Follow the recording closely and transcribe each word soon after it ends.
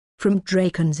From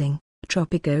Drakenseng,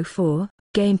 Tropico 4,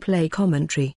 Gameplay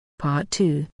Commentary, Part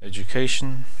 2.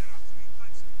 Education.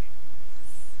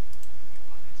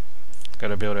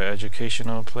 Gotta build an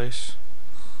educational place.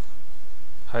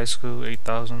 High school,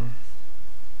 8,000.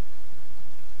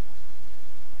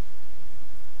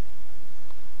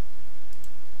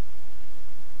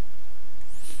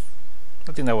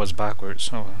 I think that was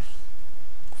backwards. Oh well.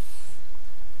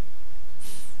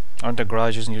 Aren't the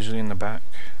garages usually in the back?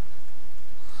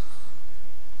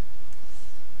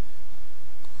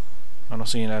 I don't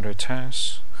see any other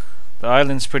tasks. The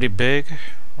island's pretty big.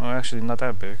 Well, actually not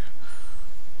that big.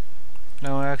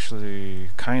 No, actually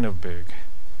kind of big.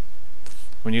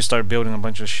 When you start building a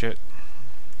bunch of shit.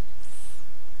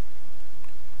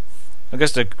 I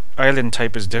guess the island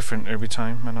type is different every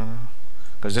time. I don't know.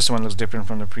 Because this one looks different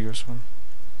from the previous one.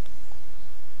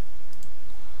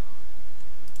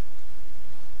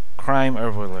 Crime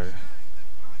overlay.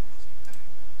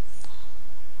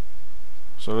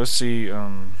 So let's see.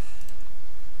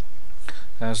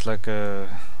 That's like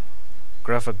a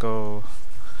graphical.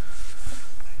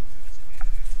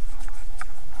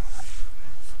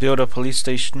 Build a police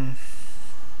station.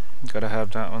 Gotta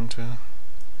have that one too.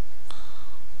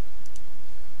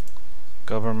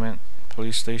 Government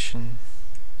police station.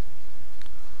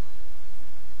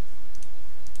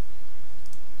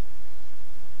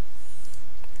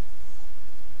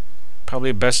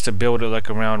 Probably best to build it like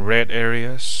around red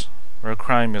areas where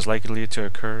crime is likely to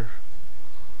occur.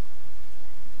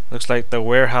 Looks like the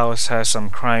warehouse has some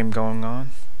crime going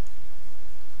on.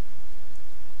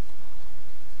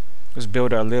 Let's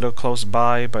build it a little close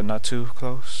by, but not too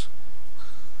close.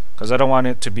 Because I don't want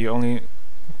it to be only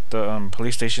the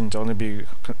police station to only be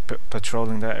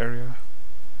patrolling that area.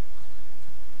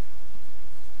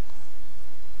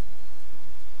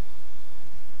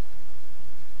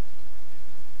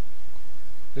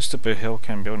 This stupid hill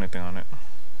can't build anything on it.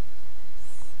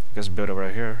 I guess build it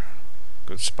right here.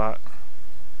 Good spot.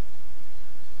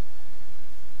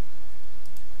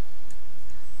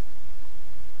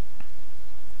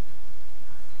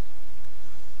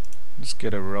 Let's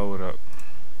get a road up.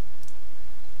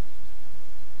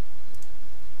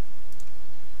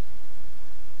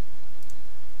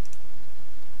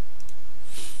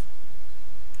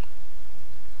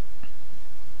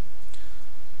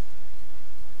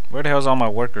 Where the hell's all my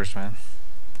workers, man?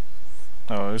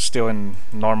 Oh, it's still in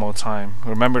normal time.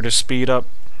 Remember to speed up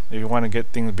if you want to get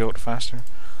things built faster.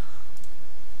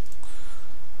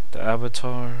 The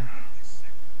avatar.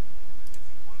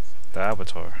 The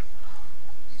avatar.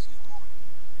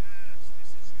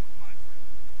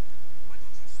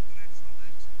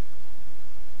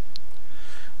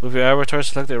 With your avatar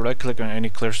selected, right click on any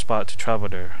clear spot to travel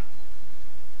there.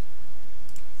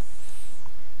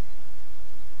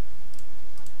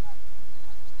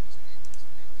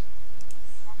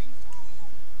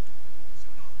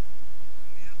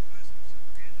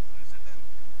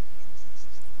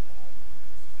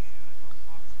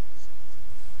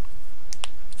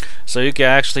 So you can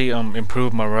actually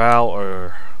improve morale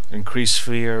or increase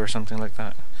fear or something like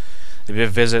that if you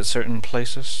visit certain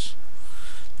places.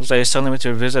 Looks like it's telling me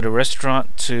to visit a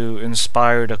restaurant to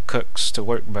inspire the cooks to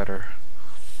work better.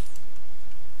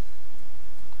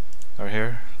 Right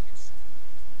here.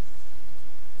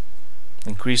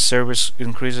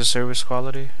 Increases service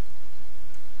quality.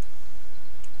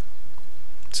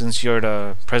 Since you're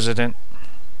the president.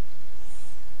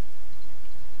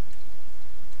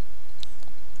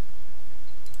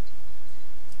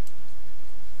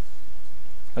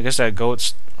 I guess that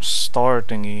goat star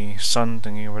thingy, sun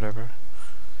thingy or whatever.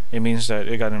 It means that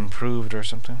it got improved or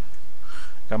something.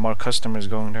 Got more customers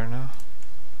going there now.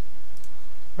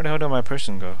 Where the hell did my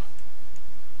person go?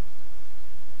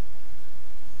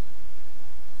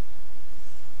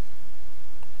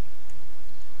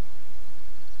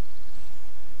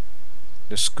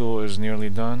 The school is nearly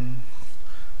done.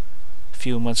 A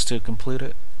few months to complete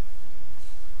it.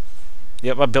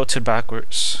 Yep, I built it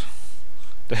backwards.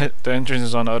 The entrance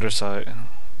is on the other side.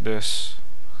 This.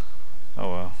 Oh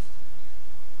well.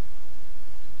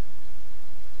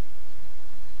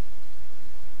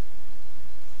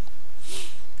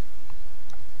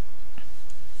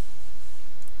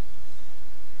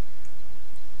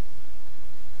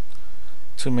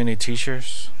 Too many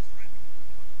teachers.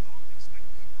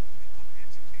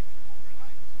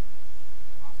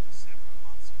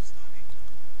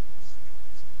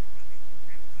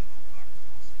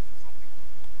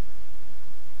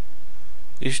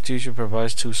 Each teacher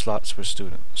provides 2 slots for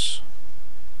students.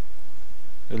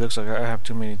 It looks like I have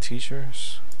too many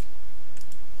teachers.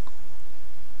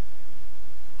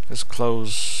 Let's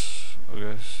close, I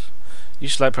guess.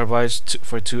 Each lab provides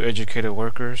for 2 educated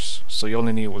workers, so you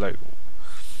only need, like,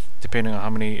 depending on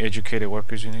how many educated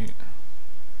workers you need.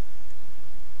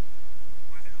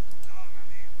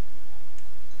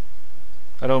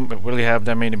 I don't really have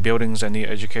that many buildings that need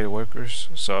educated workers,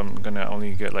 so I'm gonna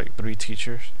only get like 3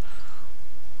 teachers.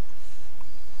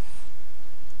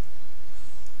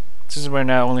 Since right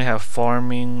now I only have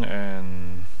farming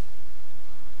and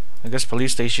I guess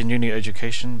police station, you need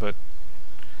education, but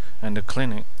and the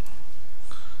clinic,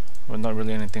 but not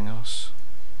really anything else.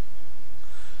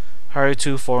 Hire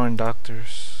 2 foreign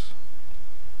doctors.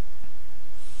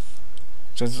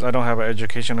 Since I don't have an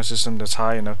educational system that's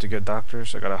high enough to get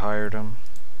doctors, I gotta hire them.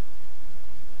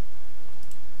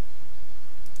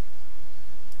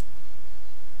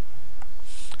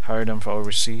 Hire them for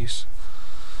overseas.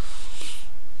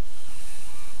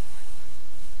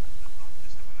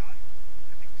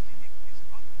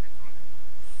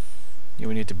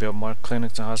 We need to build more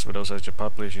clinics and hospitals as your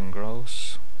population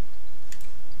grows.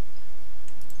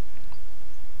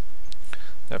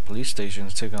 That police station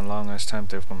is taking a long ass time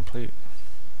to complete.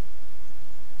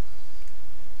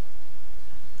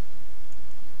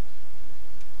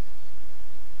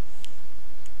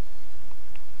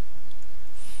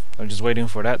 I'm just waiting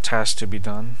for that task to be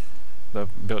done.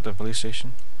 Built the police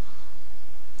station.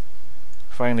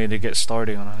 Finally, they get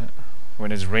started on it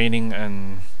when it's raining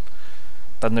and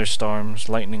thunderstorms,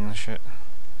 lightning and shit.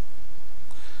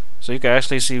 So you can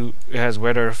actually see it has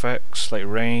weather effects like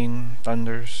rain,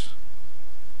 thunders.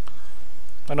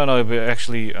 I don't know if it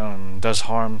actually does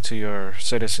harm to your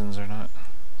citizens or not.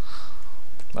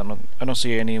 I don't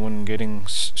see anyone getting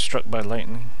struck by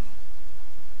lightning.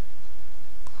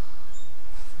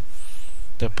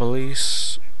 The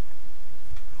police.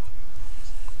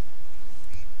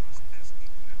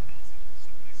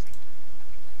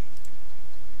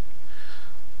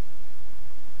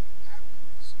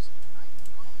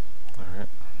 Alright.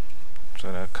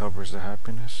 So that covers the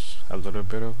happiness, a little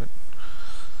bit of it.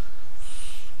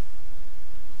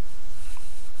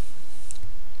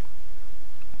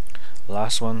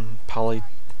 Last one,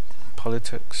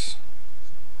 politics.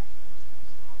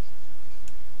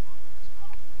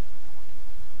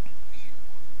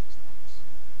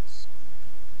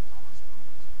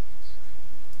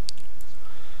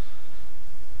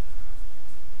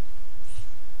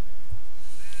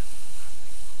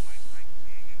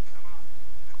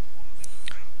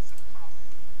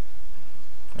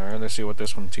 Alright, let's see what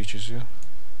this one teaches you.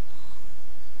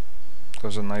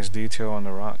 There's a nice detail on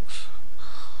the rocks.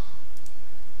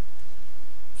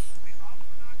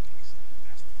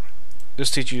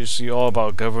 This teaches you all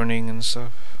about governing and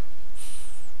stuff,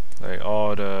 like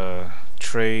all the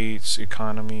trades,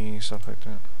 economy, stuff like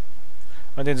that.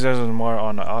 I think this is more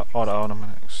on all the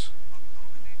almanacs.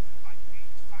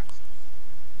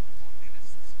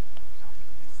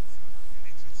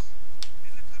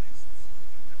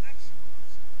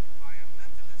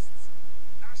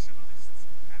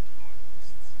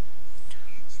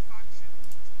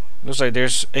 Looks like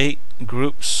there's 8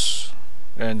 groups,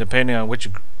 and depending on which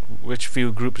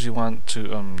few groups you want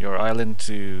to your island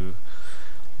to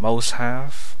most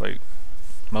have, like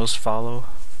most follow,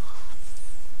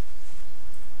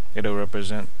 it'll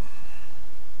represent.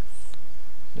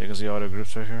 You can see all the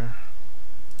groups right here.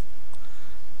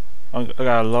 I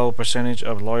got a low percentage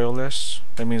of loyalists.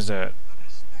 That means that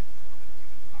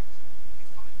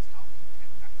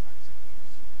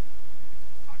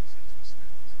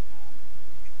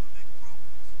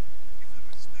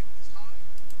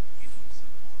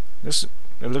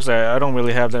it looks like I don't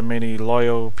really have that many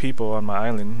loyal people on my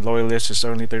island. Loyalists is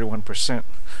only 31%,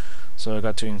 so I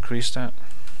got to increase that.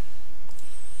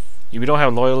 If you don't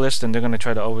have loyalists, then they're gonna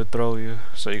try to overthrow you,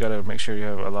 so you gotta make sure you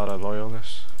have a lot of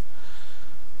loyalists.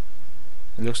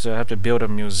 It looks like I have to build a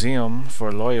museum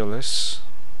for loyalists.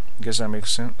 Guess that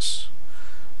makes sense.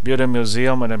 Build a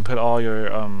museum and then put all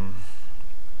your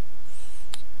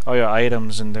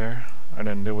items in there, and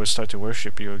then they will start to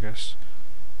worship you, I guess.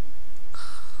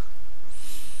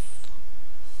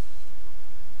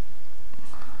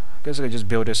 Guess I could just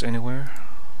build this anywhere.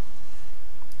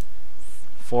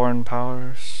 Foreign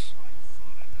powers.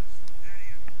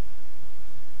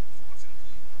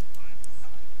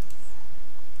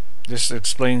 This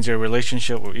explains your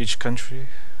relationship with each country.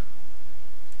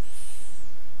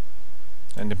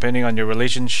 And depending on your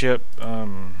relationship,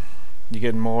 you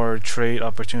get more trade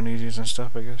opportunities and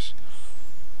stuff, I guess.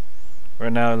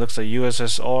 Right now it looks like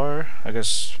USSR. I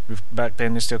guess back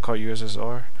then they still called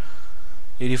USSR.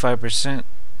 85%.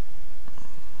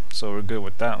 So we're good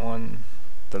with that one.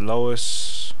 The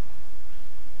lowest,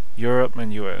 Europe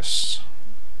and US.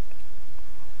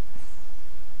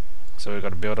 So we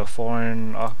gotta build a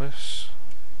foreign office.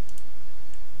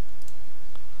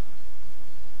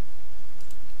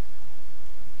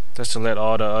 That's to let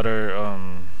all the other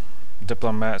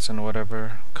diplomats and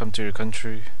whatever come to your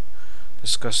country,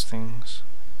 discuss things.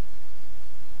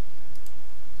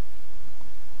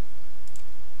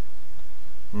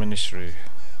 Ministry.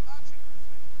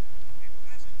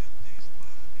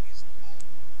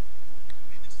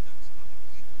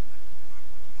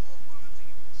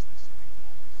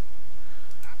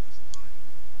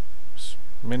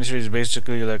 Ministry is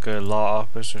basically like a law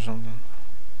office or something.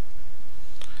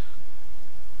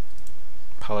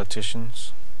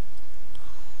 Politicians.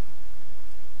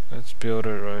 Let's build it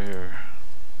right here.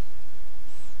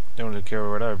 Don't really care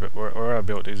where I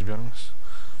built these buildings.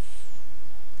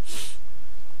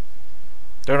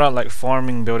 They're not like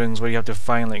farming buildings where you have to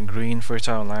find like green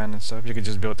fertile land and stuff. You could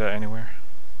just build that anywhere.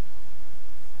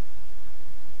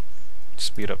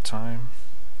 Speed up time.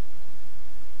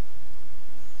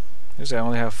 I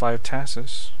only have 5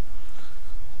 tasks.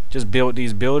 Just build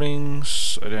these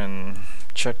buildings and then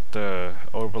check the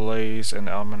overlays and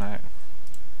the almanac.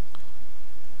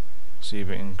 See if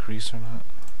it increase or not.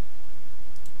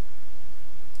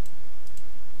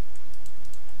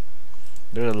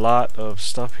 There's a lot of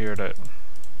stuff here that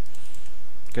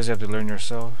you guys have to learn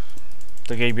yourself.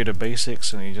 They gave you the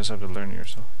basics and you just have to learn it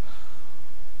yourself.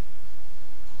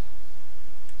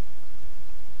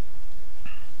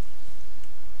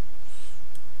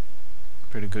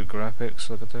 Pretty good graphics,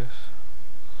 look at this.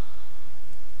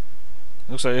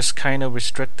 Looks like it's kind of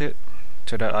restricted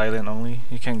to that island only.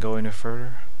 You can't go any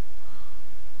further.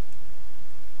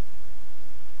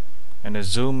 And the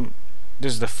zoom,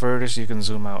 this is the furthest you can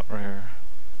zoom out right here.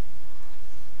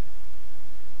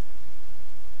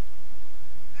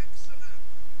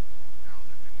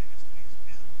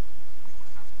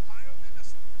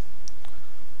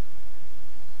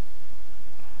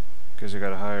 Because you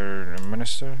gotta hire a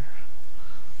minister.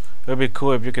 It would be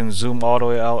cool if you can zoom all the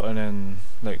way out and then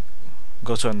like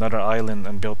go to another island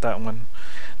and build that one.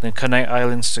 Then connect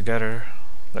islands together,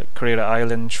 like create an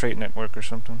island trade network or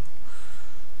something.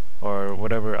 Or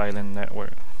whatever island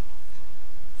network.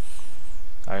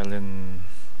 Island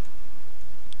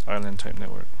type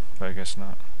network, but I guess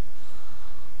not.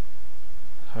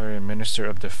 Hire a Minister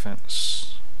of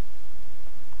Defense.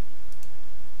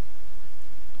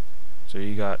 So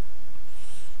you got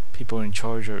people in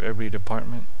charge of every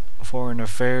department. Foreign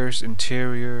Affairs,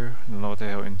 Interior, I don't know what the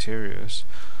hell Interior is.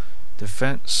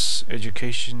 Defense,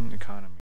 Education, Economy.